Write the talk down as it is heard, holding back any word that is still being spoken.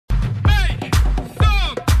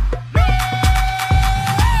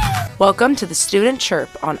Welcome to the Student Chirp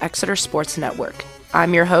on Exeter Sports Network.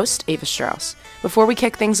 I'm your host, Ava Strauss. Before we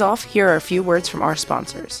kick things off, here are a few words from our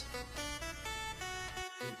sponsors.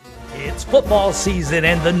 It's football season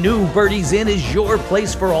and the new Birdies Inn is your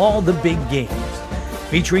place for all the big games.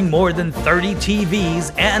 Featuring more than 30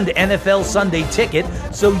 TVs and NFL Sunday Ticket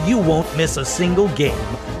so you won't miss a single game,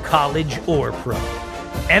 college or pro.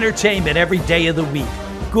 Entertainment every day of the week.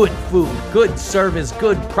 Good food, good service,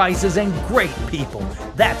 good prices, and great people.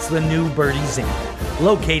 That's the new Birdies Inn.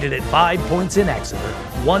 Located at 5 Points in Exeter,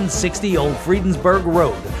 160 Old Friedensburg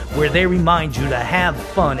Road, where they remind you to have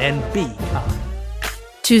fun and be kind.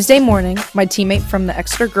 Tuesday morning, my teammate from the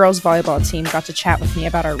Exeter Girls Volleyball team got to chat with me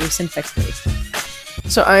about our recent victories.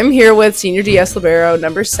 So I'm here with Senior DS Libero,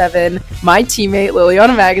 number 7, my teammate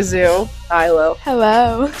Lilianna Magazzu. Hi, Lo.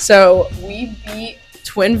 Hello. So we beat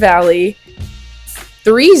Twin Valley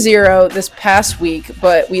 3-0 this past week,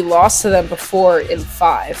 but we lost to them before in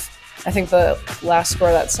 5. I think the last score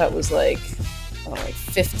of that set was like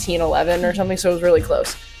 15-11 or something, so it was really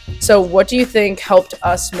close. So what do you think helped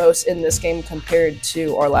us most in this game compared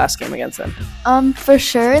to our last game against them? For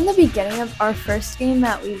sure, in the beginning of our first game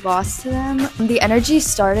that we lost to them, the energy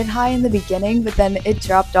started high in the beginning, but then it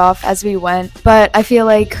dropped off as we went. But I feel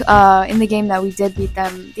like in the game that we did beat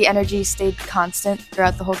them, the energy stayed constant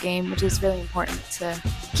throughout the whole game, which is really important to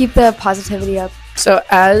keep the positivity up. So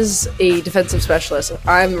as a defensive specialist,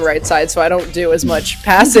 I'm right side, so I don't do as much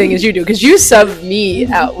passing as you do, because you sub me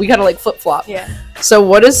out. We gotta flip-flop. Yeah. So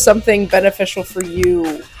what is something beneficial for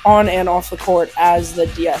you on and off the court as the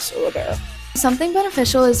DS or libero? Something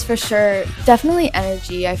beneficial is for sure definitely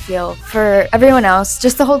energy, I feel, for everyone else,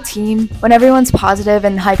 just the whole team. When everyone's positive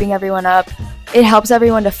and hyping everyone up, it helps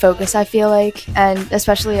everyone to focus, I feel like, and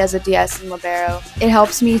especially as a DS and libero, it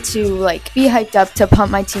helps me to be hyped up, to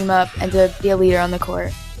pump my team up, and to be a leader on the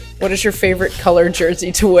court. What is your favorite color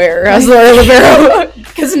jersey to wear as the libero?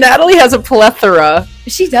 Because Natalie has a plethora.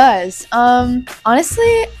 She does.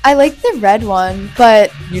 Honestly, I like the red one,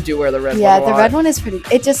 but you do wear the red one. Yeah, the red one is pretty.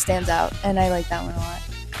 It just stands out, and I like that one a lot.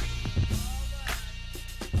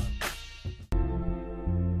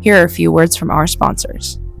 Here are a few words from our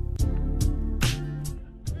sponsors.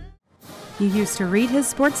 You used to read his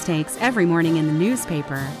sports takes every morning in the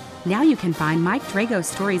newspaper. Now you can find Mike Drago's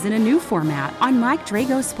stories in a new format on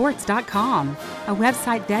MikeDragosports.com, a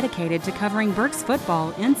website dedicated to covering Berks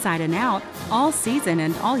football inside and out all season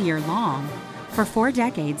and all year long. For 4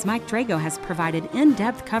 decades, Mike Drago has provided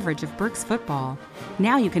in-depth coverage of Berks football.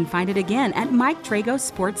 Now you can find it again at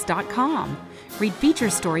MikeDragosports.com. Read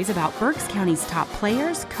feature stories about Berks County's top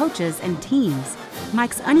players, coaches, and teams.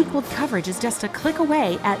 Mike's unequaled coverage is just a click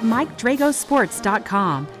away at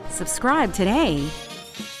MikeDragosports.com. Subscribe today.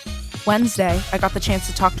 Wednesday, I got the chance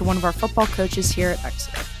to talk to one of our football coaches here at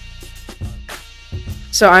Exeter.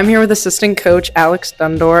 So I'm here with assistant coach Alex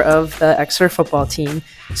Dundore of the Exeter football team.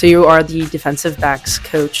 So you are the defensive backs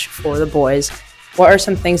coach for the boys. What are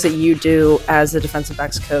some things that you do as the defensive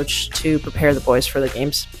backs coach to prepare the boys for the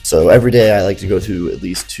games? So every day I like to go through at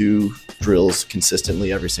least 2 drills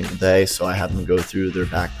consistently every single day. So I have them go through their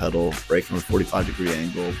back pedal, breaking with 45-degree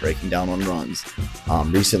angle, breaking down on runs.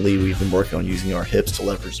 Recently, we've been working on using our hips to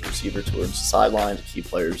leverage the receiver towards the sideline to keep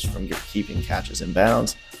players from keeping catches in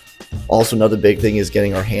bounds. Also, another big thing is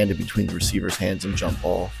getting our hand in between the receiver's hands in jump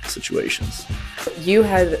ball situations. You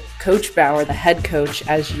had Coach Bauer, the head coach,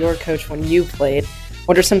 as your coach when you played.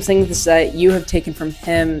 What are some things that you have taken from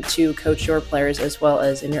him to coach your players as well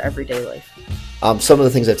as in your everyday life? Some of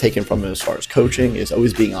the things I've taken from him as far as coaching is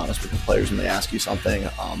always being honest with the players when they ask you something.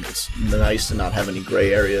 It's nice to not have any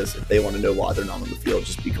gray areas. If they want to know why they're not on the field,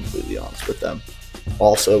 just be completely honest with them.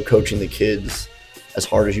 Also, coaching the kids as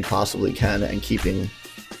hard as you possibly can and keeping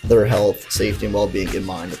their health, safety, and well-being in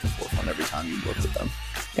mind at the forefront every time you work with them.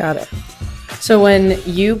 Got it. So when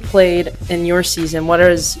you played in your season, what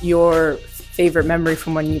is your favorite memory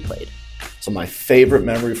from when you played? So my favorite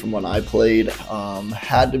memory from when I played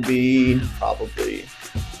had to be probably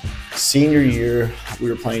senior year. We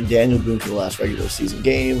were playing Daniel Boone for the last regular season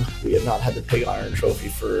game. We have not had the Pig Iron Trophy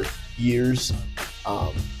for years.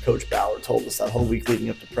 Coach Bauer told us that whole week leading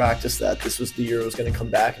up to practice that this was the year it was going to come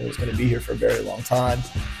back and it was going to be here for a very long time.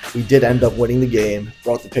 We did end up winning the game,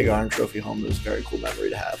 brought the Pig Iron Trophy home. It was a very cool memory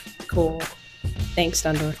to have. Cool. Thanks,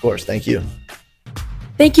 Dundore. Of course. Thank you.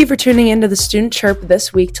 Thank you for tuning in to the Student Chirp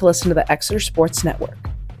this week to listen to the Exeter Sports Network.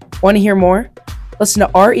 Want to hear more? Listen to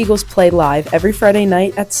our Eagles play live every Friday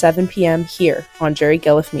night at 7 p.m. here on Jerry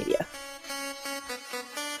Geleff Media.